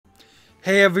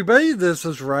Hey everybody, this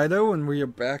is Rydo and we are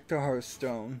back to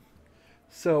Hearthstone.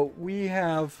 So we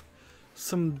have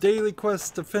some daily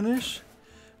quests to finish.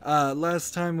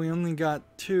 Last time we only got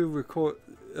two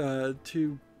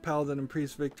Paladin and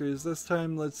Priest victories. This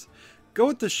time let's go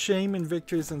with the Shaman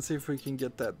victories and see if we can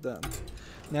get that done.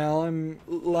 Now I'm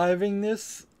live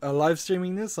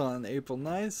streaming this on April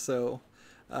 9th, so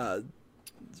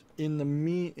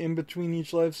in between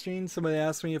each live stream, somebody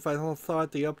asked me if I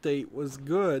thought the update was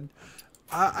good.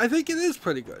 I think it is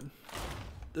pretty good.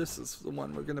 This is the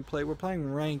one we're going to play. We're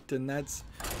playing ranked, and that's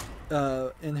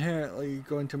inherently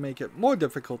going to make it more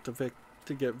difficult to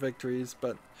get victories.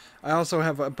 But I also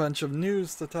have a bunch of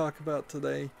news to talk about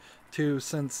today, too,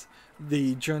 since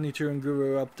the Journey to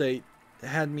Unguru update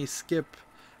had me skip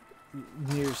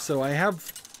news. So I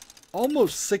have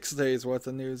almost 6 days worth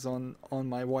of news on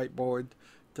my whiteboard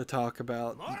to talk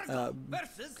about.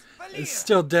 It's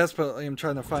still desperately I'm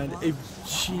trying to find a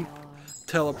cheap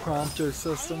teleprompter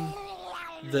system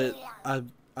that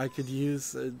I could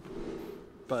use,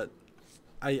 but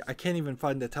I can't even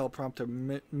find the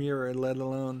teleprompter mirror, let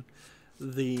alone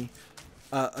the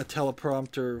a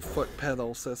teleprompter foot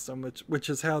pedal system, which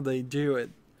is how they do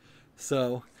it.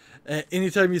 So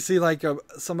anytime you see like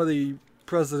some of the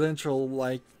presidential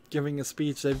like giving a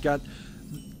speech, they've got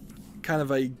kind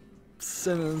of a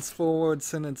sentence forward,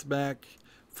 sentence back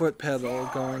foot pedal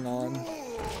going on.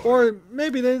 Or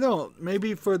maybe they don't.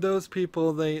 Maybe for those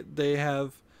people they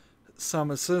have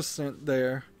some assistant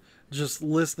there just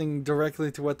listening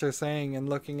directly to what they're saying and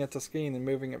looking at the screen and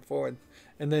moving it forward.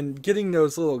 And then getting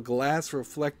those little glass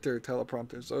reflector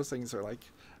teleprompters, those things are like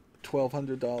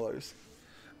 $1,200.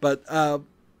 But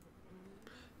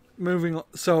moving on,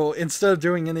 so instead of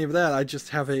doing any of that, I just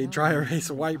have a dry erase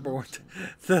whiteboard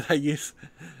that I use,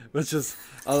 which is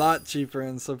a lot cheaper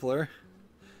and simpler.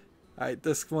 Alright,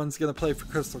 this one's going to play for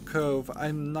Crystal Cove.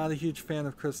 I'm not a huge fan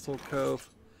of Crystal Cove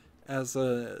as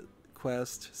a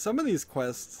quest. Some of these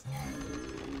quests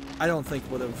I don't think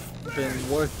would have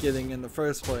been worth getting in the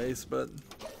first place, but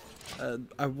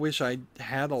I wish I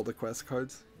had all the quest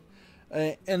cards.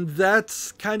 And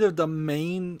that's kind of the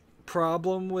main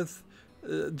problem with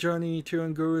Journey to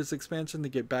Unguru's expansion, to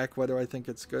get back whether I think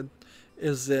it's good,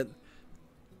 is that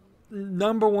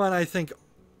number one, I think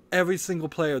every single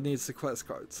player needs the quest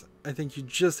cards. I think you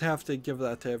just have to give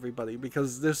that to everybody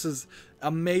because this is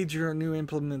a major new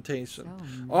implementation.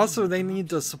 Also, they need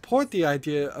to support the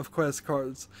idea of quest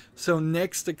cards. So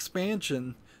next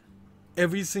expansion,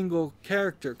 every single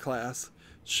character class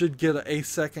should get a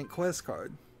second quest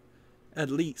card. At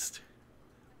least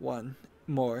one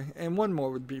more. And one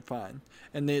more would be fine.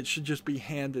 And it should just be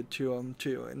handed to them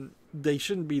too. And they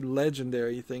shouldn't be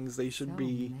legendary things. They should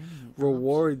be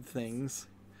reward things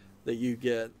that you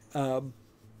get.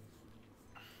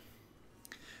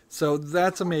 So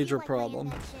that's a major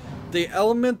problem. The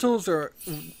elementals are,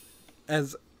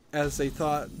 as they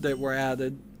thought that were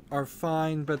added, are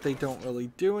fine, but they don't really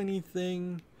do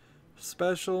anything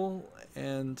special,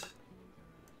 and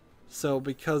so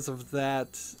because of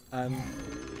that, I'm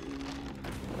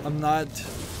not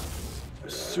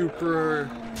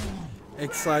super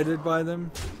excited by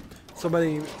them.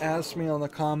 Somebody asked me on the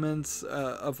comments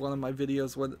of one of my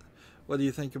videos, what do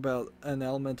you think about an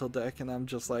elemental deck? And I'm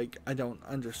just like, I don't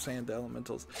understand the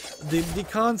elementals. The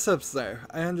concept's there.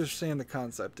 I understand the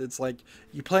concept. It's like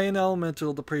you play an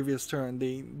elemental the previous turn,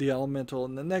 the elemental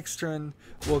in the next turn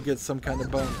will get some kind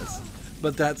of bonus.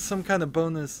 But that some kind of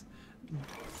bonus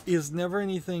is never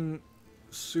anything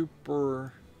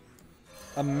super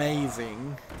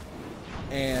amazing,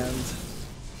 and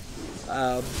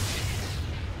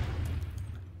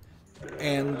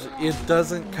it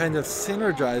doesn't kind of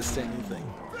synergize to anything.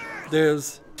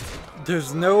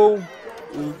 There's no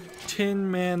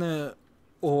 10 mana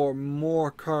or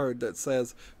more card that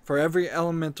says for every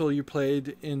elemental you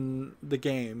played in the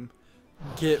game,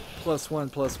 get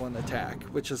 +1/+1 attack,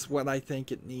 which is what I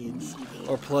think it needs,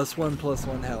 or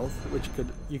 +1/+1 health, which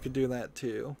you could do that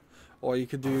too, or you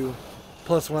could do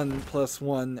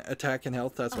 +1/+1 attack and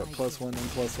health. That's what +1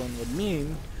 and +1 would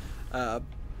mean.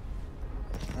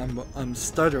 I'm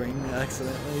stuttering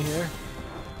accidentally here.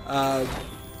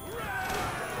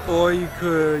 Or you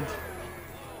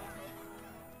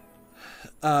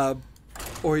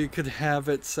could have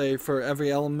it say for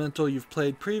every elemental you've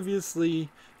played previously,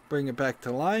 bring it back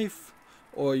to life.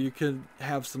 Or you could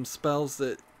have some spells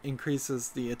that increases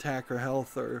the attack or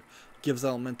health, or gives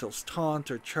elementals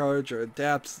taunt or charge, or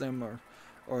adapts them,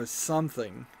 or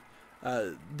something.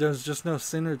 There's just no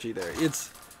synergy there.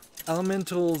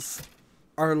 Elementals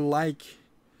are like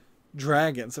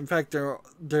dragons. In fact, they're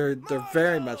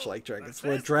very much like dragons,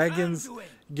 where dragons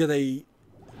get a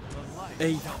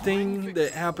a thing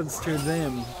that happens to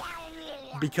them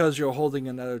because you're holding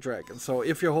another dragon. So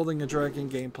if you're holding a dragon,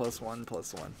 gain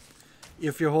 +1/+1.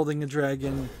 If you're holding a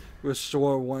dragon,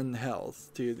 restore 1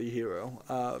 health to the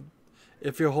hero.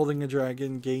 If you're holding a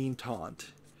dragon, gain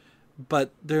taunt.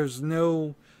 But there's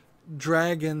no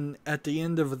dragon at the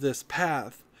end of this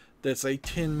path that's a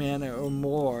 10 mana or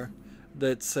more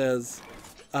that says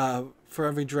for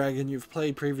every dragon you've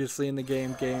played previously in the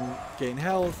game, gain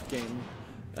health, gain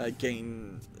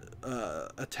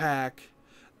attack.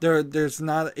 There's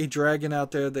not a dragon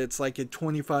out there that's like a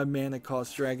 25 mana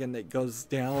cost dragon that goes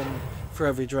down for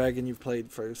every dragon you've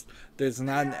played first. There's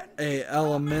not an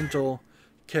elemental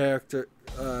character.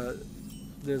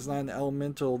 There's not an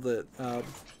elemental that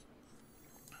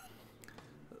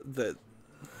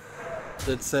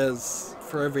that says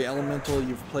for every elemental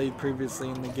you've played previously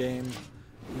in the game,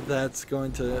 that's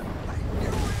going to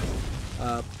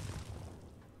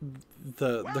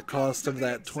the cost of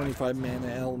that 25 mana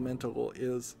elemental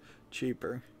is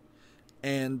cheaper,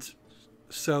 and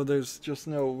so there's just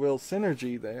no real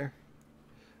synergy there.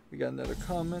 We got another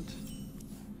comment.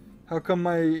 How come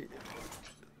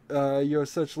you're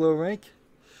such low rank?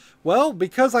 Well,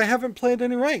 because I haven't played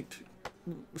any ranked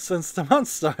since the month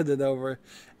started over,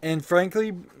 and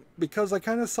frankly, because I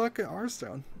kind of suck at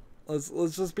Hearthstone.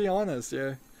 Let's just be honest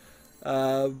here.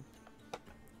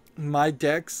 My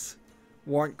decks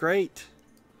weren't great.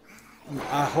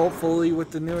 Hopefully, with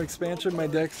the new expansion, my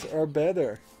decks are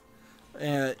better,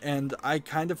 and I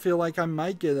kind of feel like I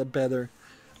might get a better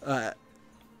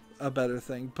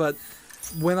thing. But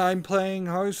when I'm playing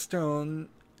Hearthstone,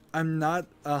 I'm not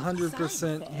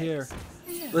 100% here.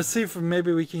 Let's see if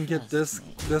maybe we can get this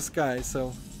guy.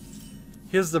 So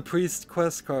here's the priest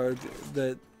quest card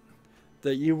that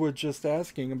you were just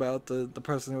asking about. The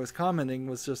person who was commenting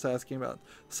was just asking about.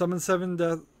 Summon 7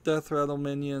 death rattle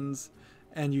minions,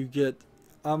 and you get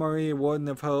Amari, Warden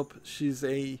of Hope. She's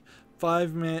a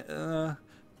 5-mana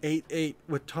 8/8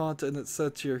 with taunt, and it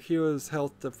sets your hero's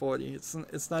health to 40.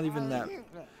 It's not even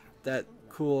that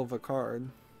cool of a card.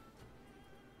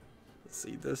 Let's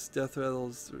see, this death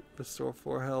rattles restore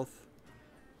 4 health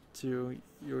to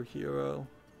your hero.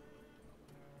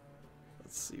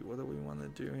 Let's see, what do we want to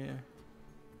do here?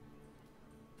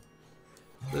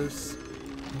 This,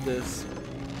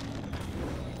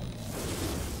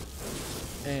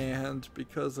 and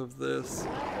because of this,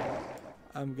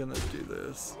 I'm gonna do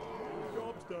this.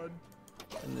 Job's done.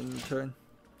 And then turn.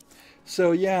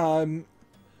 So yeah, I'm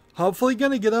hopefully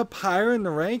gonna get up higher in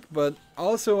the rank, but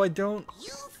also I don't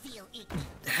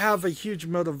have a huge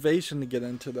motivation to get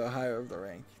into the higher of the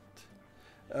rank.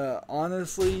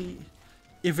 Honestly,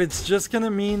 if it's just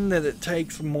gonna mean that it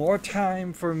takes more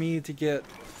time for me to get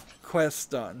quests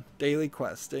done, daily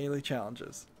quests, daily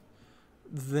challenges,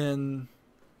 then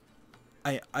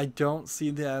I don't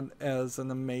see that as an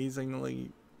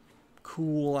amazingly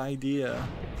cool idea.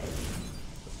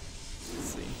 Let's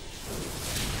see.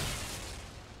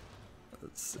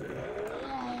 Let's see.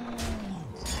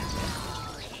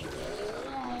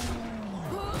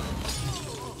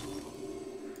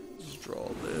 Just draw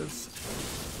this.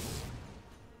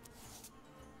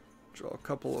 Draw a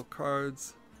couple of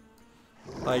cards.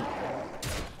 Like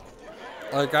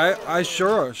I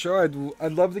sure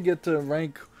I'd love to get to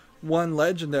rank 1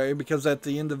 legendary, because at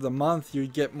the end of the month you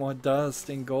get more dust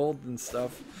and gold and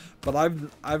stuff. But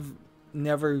I've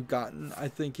never gotten, I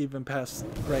think, even past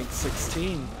rank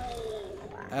 16.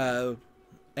 And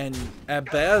at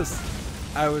best,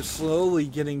 I was slowly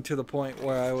getting to the point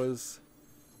where I was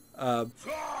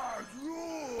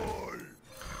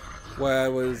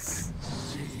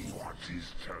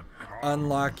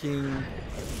unlocking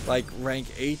like rank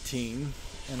 18,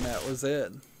 and that was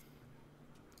it.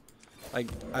 Like,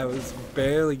 I was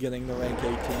barely getting to rank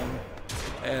 18,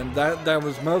 and that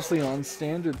was mostly on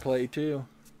standard play too.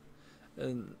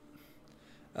 And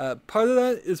part of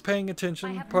that is paying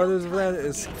attention, part of that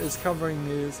is covering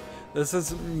news. This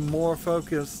is more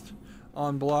focused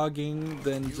on blogging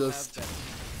than just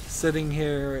sitting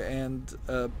here and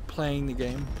playing the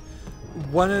game.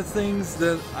 One of the things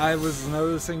that I was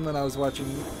noticing when I was watching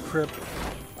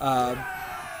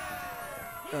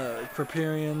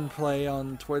Criperian play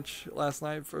on Twitch last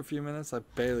night for a few minutes, I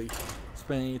barely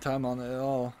spent any time on it at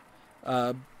all,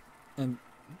 and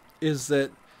is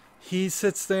that he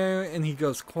sits there and he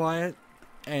goes quiet,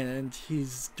 and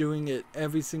he's doing it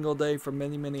every single day for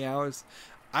many hours.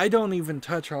 I don't even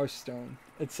touch Hearthstone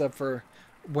except for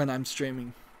when I'm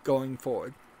streaming going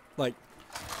forward. Like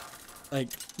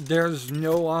there's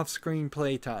no off-screen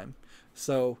playtime.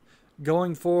 So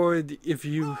going forward, if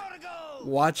you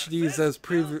watch these as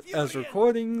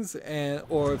recordings,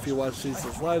 or if you watch these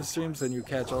as live streams and you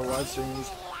catch all live streams,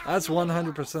 that's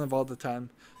 100% of all the time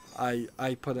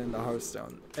I put into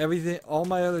Hearthstone. Everything, all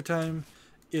my other time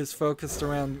is focused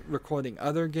around recording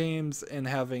other games and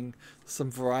having some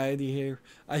variety here.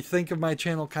 I think of my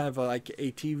channel kind of like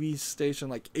a TV station,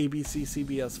 like ABC,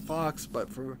 CBS, Fox, but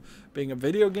for being a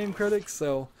video game critic.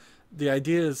 So the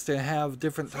idea is to have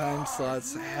different time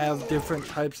slots, have different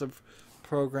types of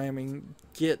programming,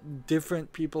 get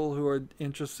different people who are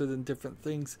interested in different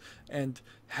things, and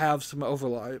have some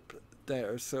overlap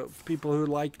there. So people who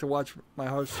like to watch my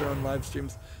Hearthstone live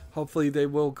streams, hopefully they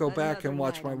will go back and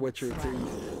watch my Witcher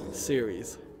 3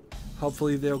 series.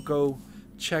 Hopefully they'll go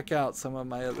check out some of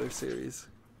my other series.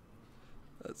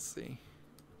 Let's see.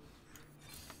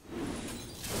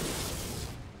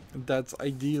 That's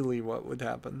ideally what would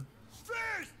happen.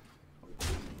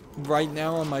 Right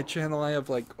now on my channel I have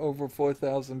like over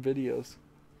 4,000 videos.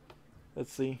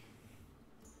 Let's see.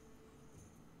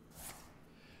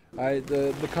 Alright,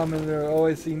 the commenter, oh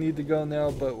I see, need to go now,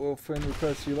 but we'll friend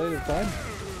request you later. Fine.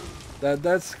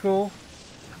 That's cool.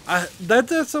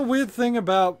 That's a weird thing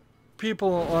about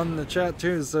people on the chat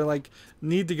too, is they're like,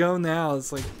 need to go now.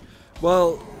 It's like,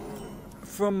 well,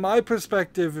 from my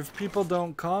perspective, if people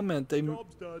don't comment,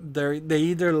 they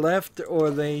either left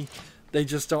or they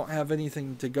just don't have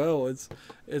anything to go. It's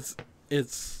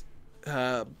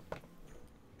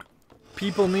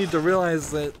people need to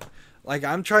realize that, like,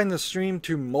 I'm trying to stream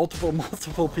to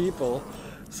multiple people,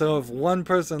 so if one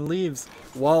person leaves,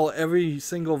 while every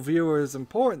single viewer is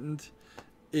important,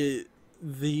 the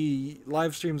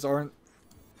live streams aren't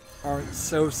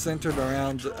so centered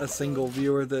around a single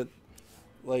viewer that,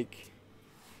 like,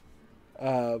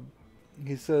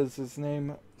 he says his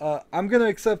name. I'm gonna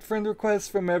accept friend requests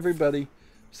from everybody,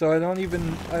 so I don't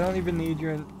even need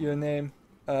your name.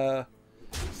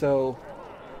 So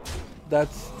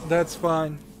that's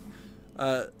fine.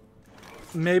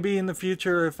 Maybe in the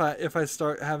future, if I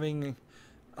start having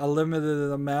a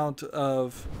limited amount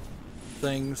of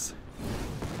things,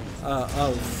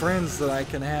 of friends that I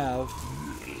can have,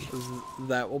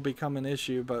 that will become an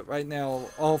issue. But right now,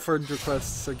 all friend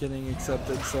requests are getting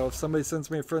accepted. So if somebody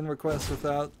sends me a friend request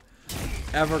without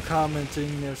ever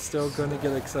commenting, they're still going to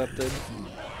get accepted.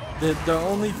 The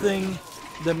only thing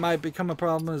that might become a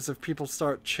problem is if people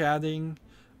start chatting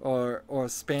or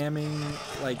spamming,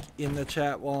 like, in the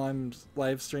chat while I'm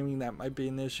live streaming. That might be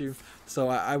an issue. So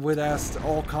I would ask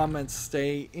all comments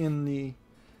stay in the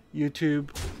YouTube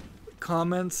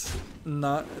comments,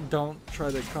 don't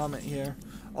try to comment here.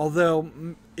 Although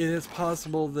it is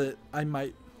possible that I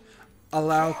might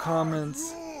allow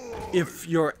comments if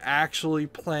you're actually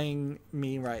playing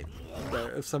me right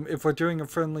there. If we're doing a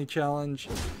friendly challenge,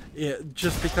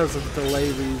 just because of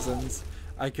delay reasons,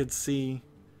 I could see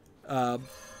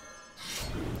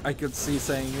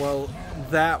saying, well,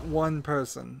 that one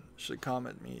person should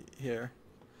comment me here,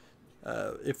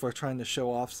 if we're trying to show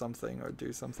off something or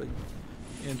do something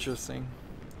interesting.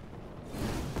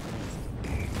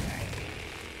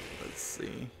 Let's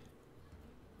see.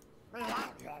 Let's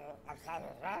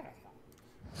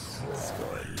go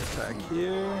ahead and attack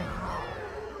here.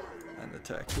 And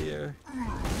attack here.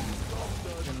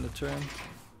 In the turn.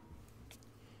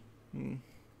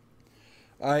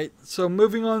 Alright, so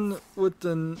moving on with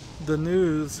the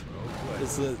news,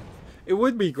 is that it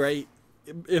would be great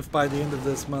if by the end of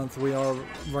this month we all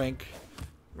rank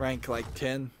like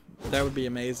 10. That would be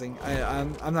amazing.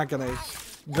 I'm not gonna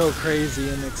go crazy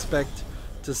and expect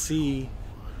to see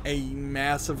a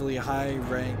massively high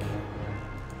rank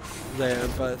there,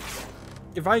 but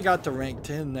if I got to rank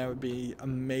 10, that would be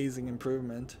amazing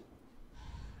improvement,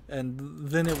 and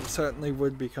then it certainly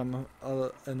would become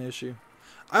an issue.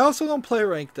 I also don't play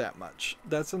rank that much.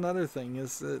 That's another thing,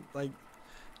 is that, like,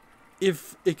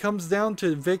 if it comes down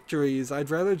to victories, I'd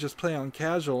rather just play on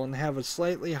casual and have a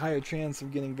slightly higher chance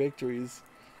of getting victories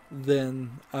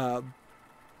than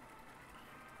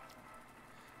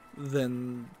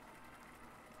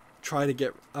try to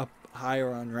get up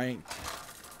higher on ranked.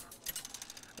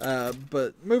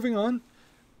 But moving on,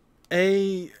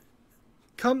 a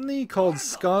company called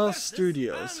Ska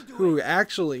Studios, who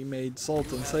actually made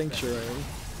Salt and Sanctuary.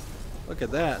 Look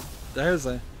at that. There's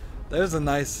a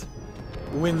nice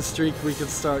win streak we could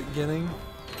start getting.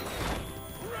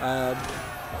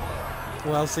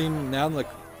 Well, see, now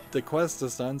the quest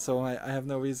is done, so I have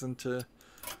no reason to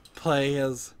play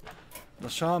as the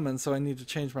shaman, so I need to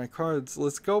change my cards.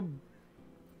 Let's go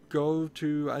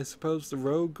to, I suppose, the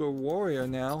rogue or warrior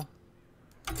now.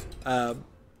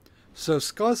 So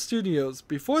Ska Studios,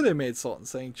 before they made Salt and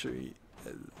Sanctuary,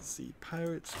 let's see,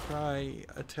 Pirates Cry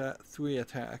 3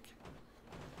 attack.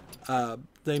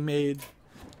 they made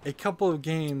a couple of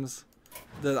games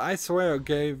that I swear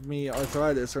gave me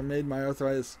arthritis or made my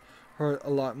arthritis hurt a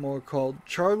lot more, called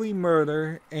Charlie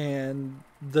Murder and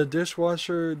The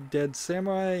Dishwasher Dead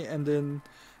Samurai, and then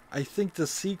I think the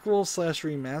sequel /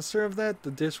 remaster of that,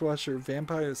 The Dishwasher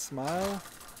Vampire Smile.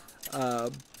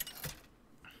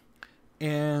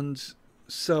 And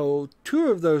so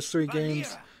 2 of those 3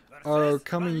 games are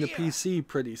coming to PC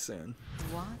pretty soon.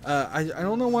 I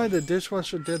don't know why The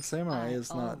Dishwasher Dead Samurai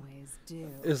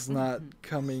is not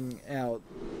coming out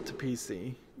to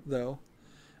PC though.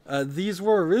 These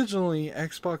were originally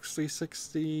Xbox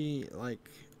 360, like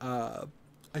I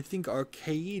think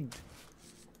arcade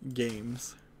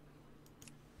games.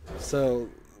 So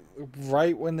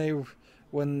right when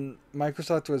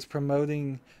Microsoft was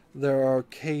promoting their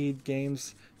arcade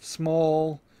games,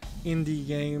 small indie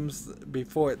games,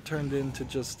 before it turned into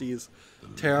just these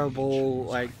terrible,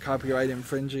 like, copyright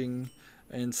infringing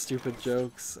and stupid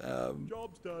jokes,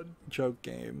 joke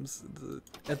games.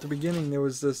 At the beginning there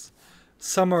was this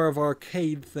summer of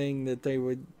arcade thing that they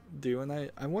would do, and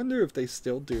I wonder if they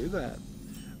still do that,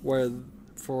 where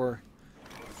for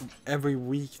every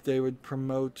week they would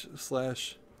promote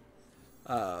slash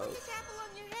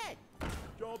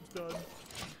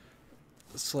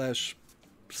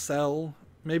sell,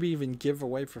 maybe even give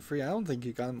away for free. I don't think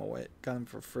you got them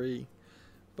for free,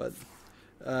 but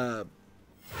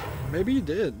maybe you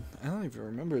did. I don't even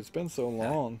remember. It's been so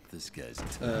long. This guy's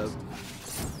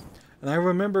and I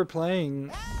remember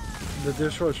playing The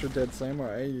Dishwasher Dead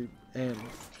Samurai, and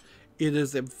it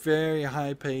is a very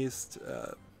high-paced,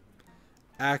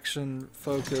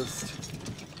 action-focused,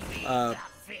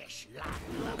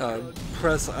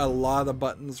 press a lot of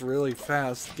buttons really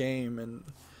fast game, and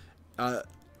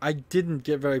I didn't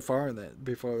get very far in it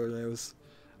before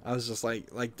I was just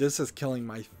like this is killing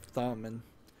my thumb. And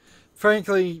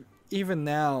frankly, even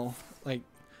now, like,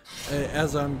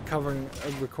 as I'm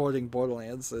recording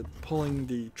Borderlands, pulling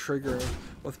the trigger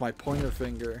with my pointer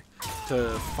finger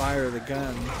to fire the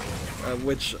gun,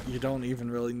 which you don't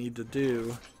even really need to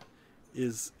do,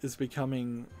 is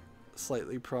becoming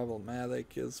slightly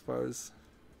problematic as far as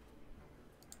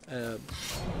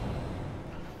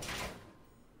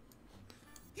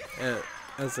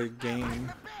as a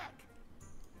game.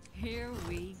 Here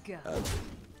we go.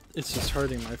 It's just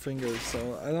hurting my fingers,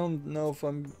 so I don't know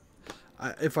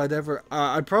if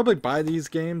I'd probably buy these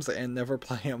games and never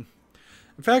play them.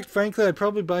 In fact, frankly, I'd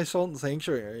probably buy Salt and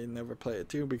Sanctuary and never play it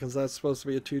too, because that's supposed to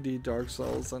be a 2D Dark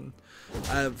Souls, and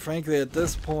frankly, at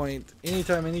this point,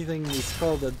 anytime anything is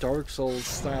called a Dark Souls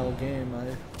style game,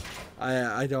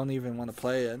 I don't even want to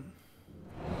play it.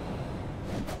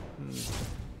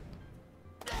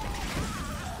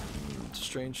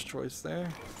 Strange choice there.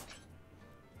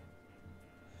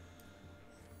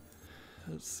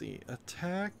 Let's see,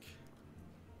 attack.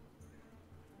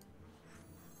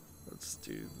 Let's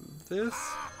do this.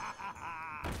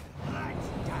 And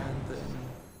then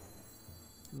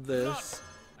this.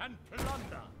 And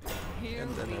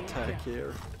then attack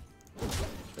here.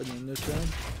 And then this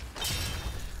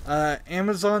one.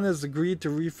 Amazon has agreed to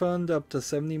refund up to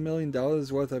 $70 million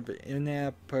worth of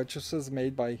in-app purchases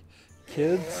made by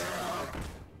kids,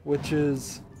 which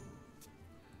is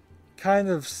kind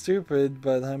of stupid,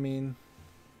 but I mean,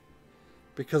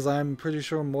 because I'm pretty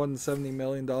sure more than $70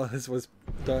 million was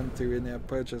done through in-app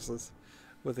purchases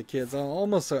with the kids.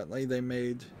 Almost certainly they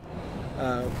made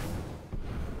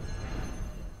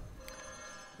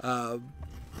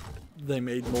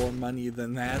more money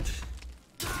than that,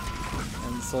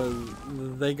 and so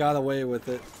they got away with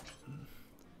it.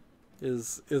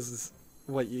 Is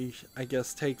what you, I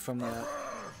guess, take from that.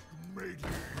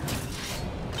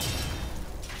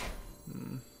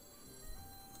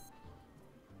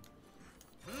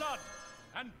 Blood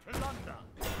and plunder.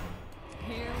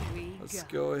 Here we Let's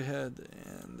go ahead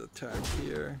and attack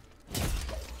here.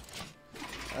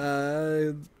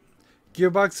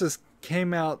 Gearbox has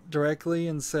came out directly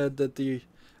and said that a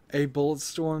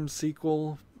Bulletstorm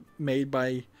sequel made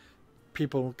by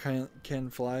people who can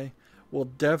fly will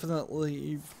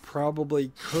definitely,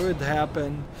 probably could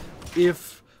happen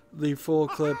if the full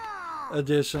clip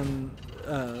edition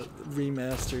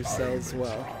remaster sells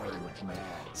well.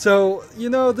 So, you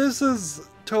know, this is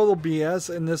total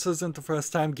BS, and this isn't the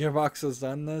first time Gearbox has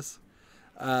done this.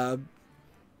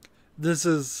 This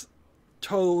is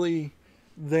totally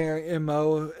their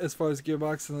MO as far as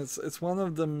Gearbox, and it's one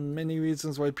of the many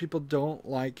reasons why people don't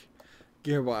like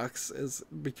Gearbox, is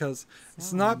because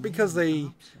it's not because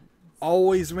they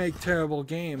always make terrible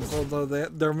games, although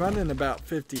they're running about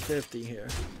 50-50 here.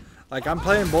 Like, I'm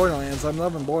playing Borderlands, I'm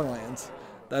loving Borderlands.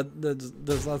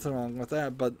 There's nothing wrong with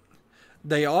that, but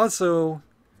they also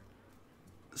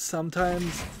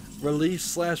sometimes release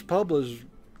slash publish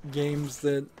games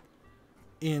that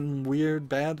in weird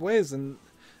bad ways. And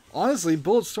honestly,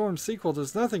 Bulletstorm's sequel,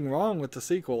 there's nothing wrong with the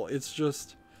sequel. It's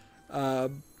just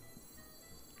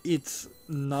it's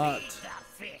not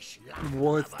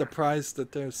worth the price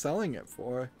that they're selling it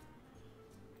for.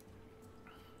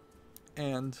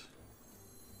 And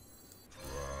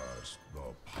trust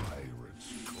the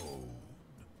pirate's code.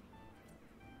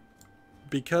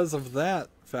 Because of that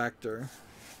factor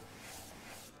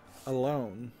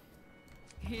alone,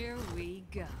 Here we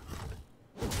go.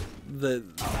 that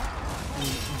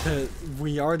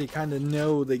we already kind of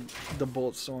know the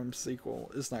Bulletstorm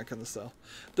sequel is not going to sell.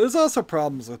 There's also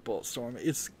problems with Bulletstorm.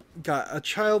 It's got a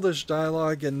childish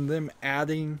dialogue, and them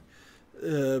adding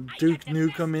Duke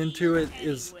Nukem into it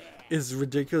is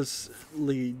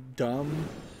ridiculously dumb,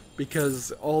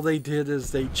 because all they did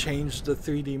is they changed the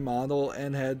 3D model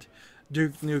and had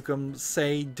Duke Nukem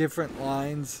say different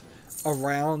lines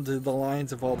around the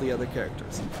lines of all the other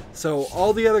characters. So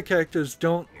all the other characters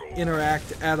don't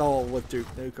interact at all with Duke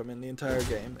Nukem in the entire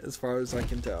game, as far as I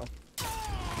can tell.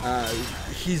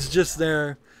 He's just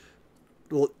there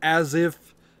as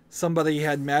if somebody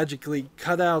had magically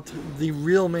cut out the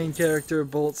real main character,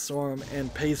 Bulletstorm,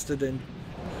 and pasted in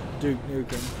Duke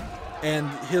Nukem. And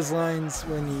his lines,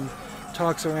 when he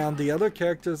talks around the other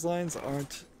characters' lines,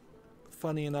 aren't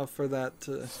funny enough for that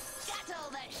to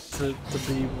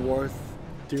be worth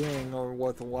doing or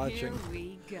worth watching. Here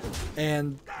we go.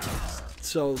 And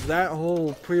so that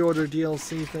whole pre-order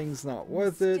DLC thing's not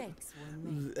worth it, Mistakes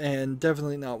were made. and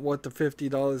definitely not worth the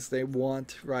 $50 they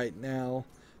want right now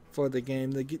for the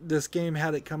game. This game,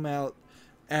 had it come out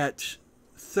at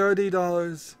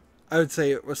 $30, I would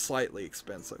say it was slightly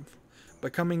expensive.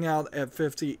 But coming out at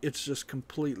 $50, it's just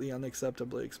completely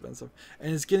unacceptably expensive.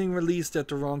 And it's getting released at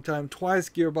the wrong time. Twice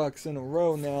Gearbox in a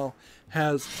row now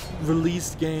has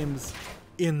released games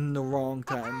in the wrong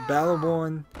time.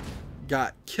 Battleborn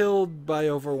got killed by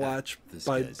Overwatch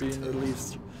by being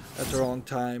released at the wrong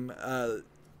time.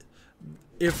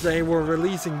 If they were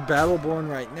releasing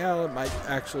Battleborn right now, it might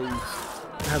actually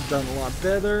have done a lot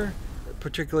better.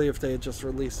 Particularly if they had just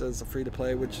released it as a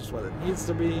free-to-play, which is what it needs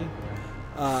to be.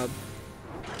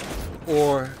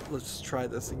 Or, let's try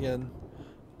this again,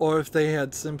 or if they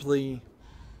had simply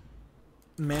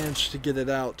managed to get it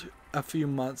out a few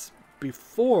months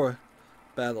before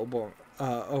Battleborn,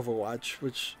 Overwatch,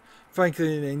 which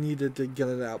frankly they needed to get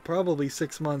it out probably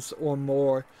 6 months or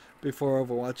more before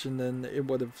Overwatch, and then it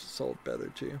would have sold better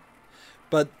too.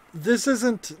 But this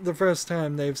isn't the first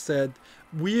time they've said,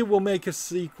 we will make a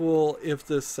sequel if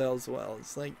this sells well.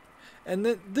 It's like, and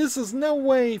this is no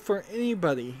way for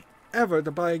anybody ever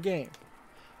to buy a game.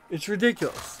 It's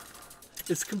ridiculous.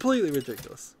 It's completely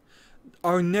ridiculous.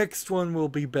 Our next one will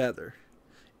be better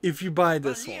if you buy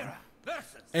this one.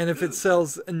 And if it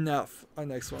sells enough, our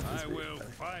next one will be better.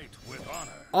 Fight with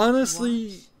honor.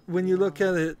 Honestly, when you look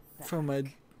at it from a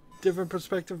different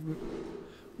perspective,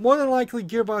 more than likely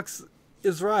Gearbox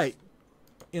is right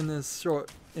in this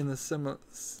similar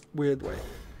weird way.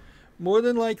 More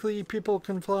than likely People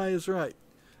Can Fly is right.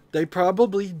 They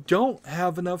probably don't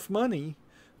have enough money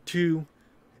to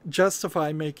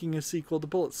justify making a sequel to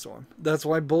Bulletstorm. That's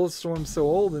why Bulletstorm's so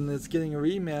old and it's getting a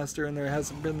remaster, and there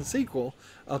hasn't been a sequel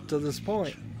up to this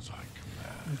point.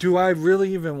 Do I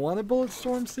really even want a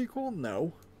Bulletstorm sequel?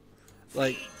 No.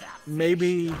 Like,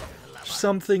 maybe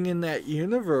something in that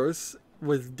universe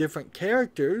with different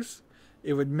characters,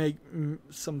 it would make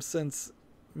some sense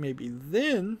maybe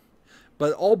then.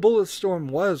 But all Bulletstorm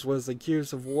was a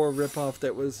Gears of War ripoff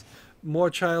that was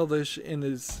more childish in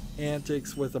his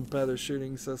antics with a better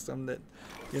shooting system that,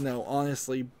 you know,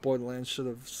 honestly Borderlands should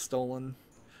have stolen.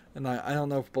 And I don't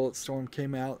know if Bulletstorm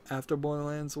came out after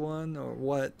Borderlands 1 or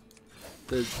what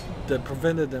that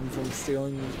prevented them from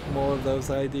stealing more of those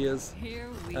ideas. Here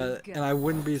we go. And I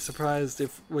wouldn't be surprised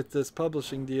if with this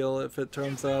publishing deal, if it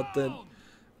turns out that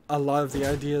a lot of the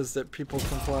ideas that People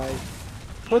Can Fly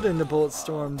put into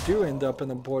Bulletstorm do end up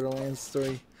in a Borderlands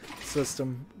 3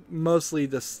 system. Mostly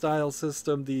the style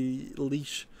system, the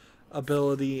leash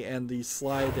ability, and the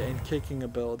slide and kicking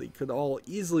ability could all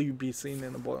easily be seen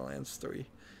in a Borderlands 3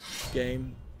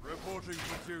 game.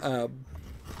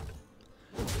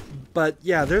 But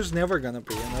yeah, there's never going to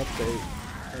be an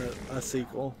update, a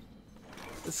sequel.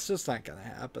 It's just not going to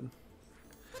happen.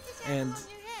 And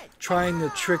trying to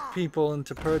trick people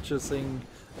into purchasing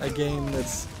a game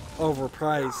that's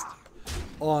overpriced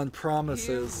on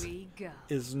promises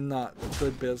is not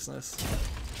good business.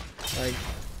 Like,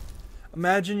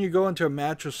 imagine you go into a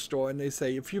mattress store and they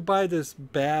say, if you buy this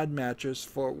bad mattress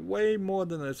for way more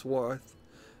than it's worth,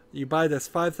 you buy this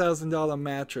 $5,000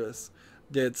 mattress,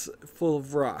 that's full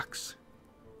of rocks.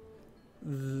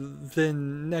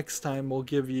 Then next time we'll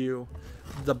give you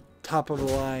the top of the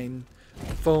line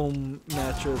foam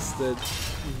mattress that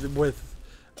with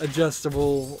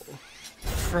adjustable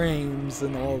frames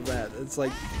and all of that. It's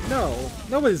like, no,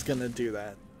 nobody's gonna do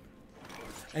that.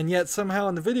 And yet somehow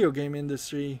in the video game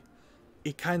industry,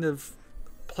 it kind of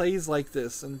plays like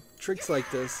this, and tricks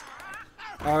like this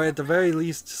are at the very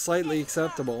least slightly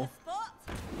acceptable.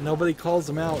 Nobody calls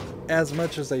them out as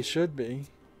much as they should be.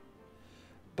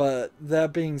 But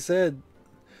that being said,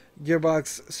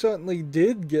 Gearbox certainly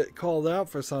did get called out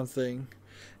for something.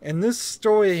 And this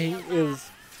story is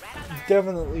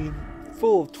definitely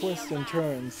full of twists and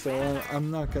turns, so I'm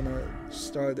not going to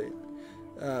start it.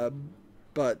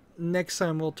 But next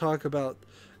time we'll talk about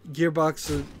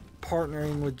Gearbox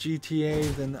partnering with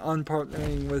GTA, then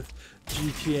unpartnering with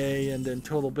GTA, and then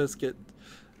Total Biscuit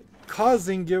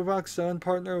causing Gearbox to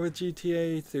unpartner with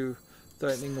GTA through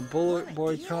threatening a bullet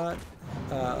boycott,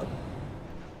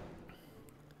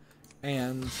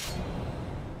 and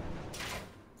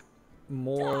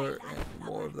more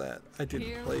of that. I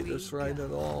didn't play this right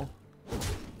at all.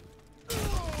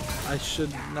 I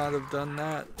should not have done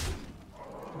that,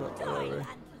 but whatever.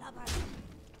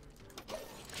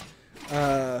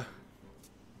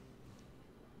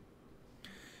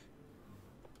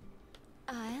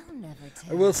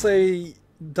 I will say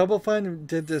Double Fine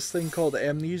did this thing called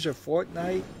Amnesia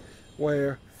Fortnite,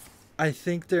 where I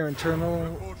think their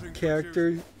internal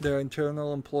character, their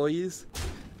internal employees,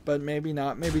 but maybe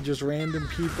not, maybe just random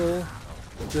people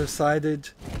decided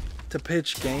to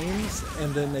pitch games,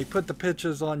 and then they put the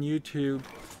pitches on YouTube,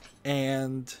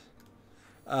 and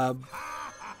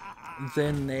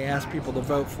then they ask people to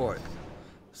vote for it.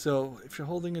 So if you're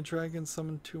holding a dragon,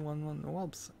 summon 2/1/1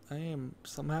 whelps. I am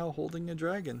somehow holding a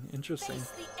dragon. Interesting.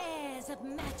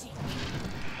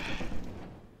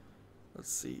 Let's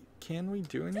see. Can we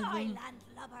do anything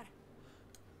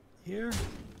here?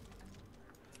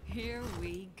 Here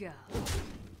we go.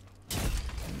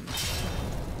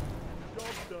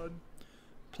 Job done.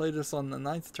 Play this on the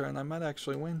 9th turn. I might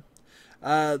actually win.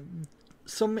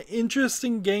 Some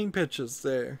interesting game pitches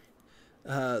there.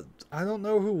 I don't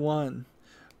know who won,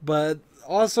 but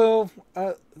also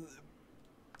a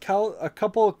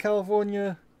couple of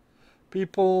California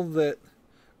people that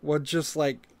were just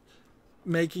like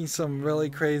making some really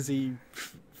crazy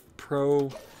pro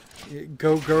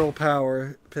go girl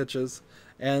power pitches,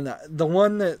 and the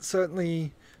one that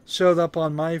certainly showed up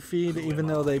on my feed, even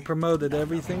though they promoted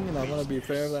everything, and I want to be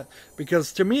fair of that,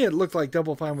 because to me it looked like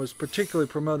Double Fine was particularly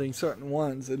promoting certain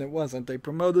ones, and it wasn't. They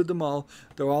promoted them all.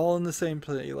 They're all in the same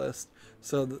playlist,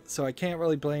 so I can't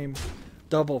really blame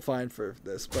Double Fine for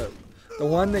this. But the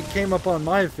one that came up on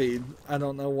my feed, I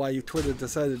don't know why Twitter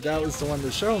decided that was the one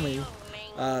to show me,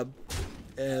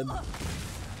 and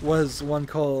was one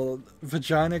called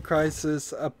Vagina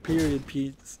Crisis, a period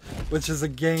piece, which is a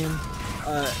game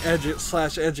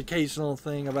slash educational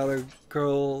thing about a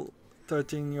girl,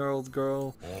 13-year-old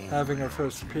girl having her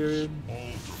first period,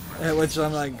 which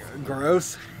I'm like,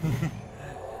 gross.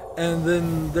 And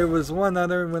then there was one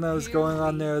other when I was going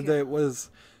on there that was,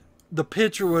 the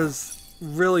picture was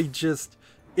really just,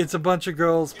 it's a bunch of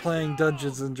girls playing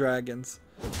Dungeons and Dragons,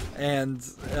 and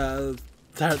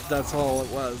that's all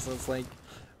it was. It's like,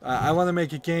 I want to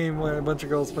make a game where a bunch of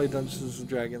girls play Dungeons and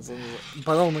Dragons,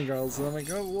 but only girls. And I'm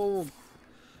like, oh, whoa,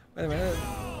 wait a minute,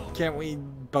 can't we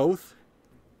both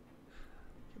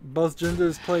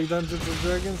genders play Dungeons and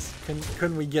Dragons?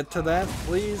 Couldn't we get to that,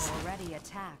 please? Already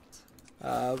attacked.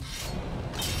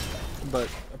 But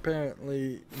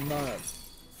apparently not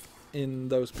in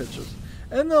those pictures.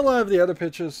 And a lot of the other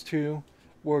pictures too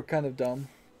were kind of dumb.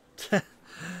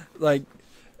 Like,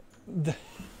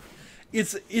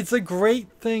 it's a great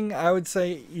thing. I would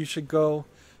say you should go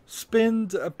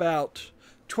spend about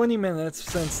 20 minutes,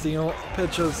 since the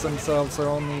pictures themselves are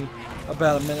only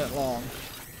about a minute long,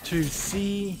 to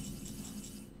see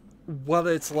what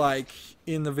it's like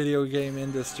in the video game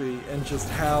industry, and just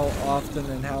how often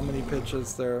and how many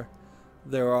pitches there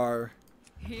are.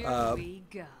 Here we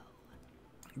go.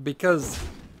 Because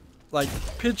like,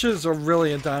 pitches are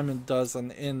really a dime a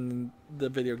dozen in the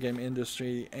video game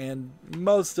industry, and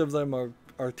most of them are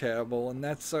terrible, and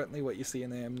that's certainly what you see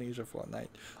in Amnesia Fortnite.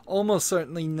 Almost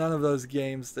certainly none of those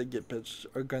games that get pitched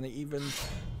are going to even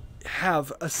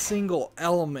have a single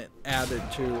element added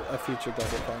to a future Double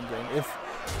Fine game,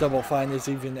 if Double Fine is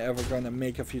even ever going to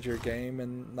make a future game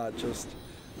and not just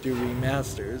do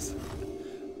remasters.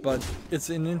 But it's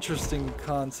an interesting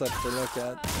concept to look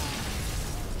at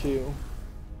too.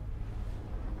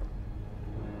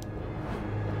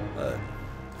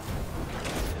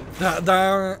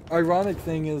 The ironic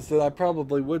thing is that I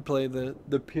probably would play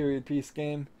the period piece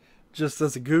game just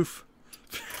as a goof.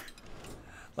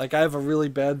 Like, I have a really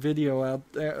bad video out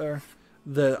there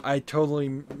that I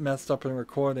totally messed up in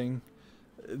recording.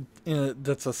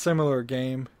 That's a similar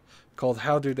game called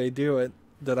How Do They Do It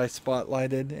that I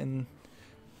spotlighted, and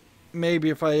maybe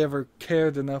if I ever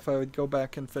cared enough I would go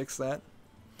back and fix that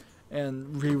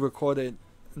and re-record it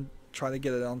and try to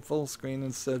get it on full screen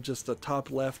instead of just the top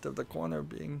left of the corner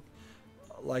being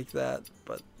like that.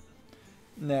 But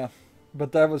nah,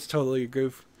 but that was totally a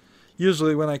goof.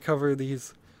 Usually when I cover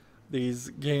these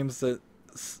games that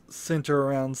center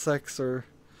around sex or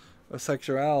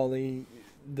sexuality,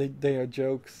 they are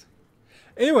jokes.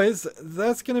 Anyways,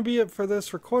 that's going to be it for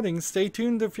this recording. Stay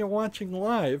tuned if you're watching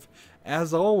live.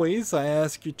 As always, I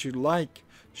ask you to like,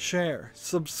 share,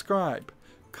 subscribe,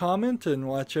 comment, and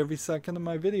watch every second of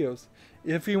my videos.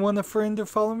 If you want a friend to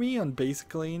follow me on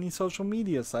basically any social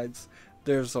media sites,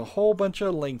 there's a whole bunch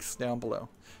of links down below.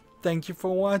 Thank you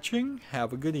for watching.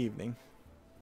 Have a good evening.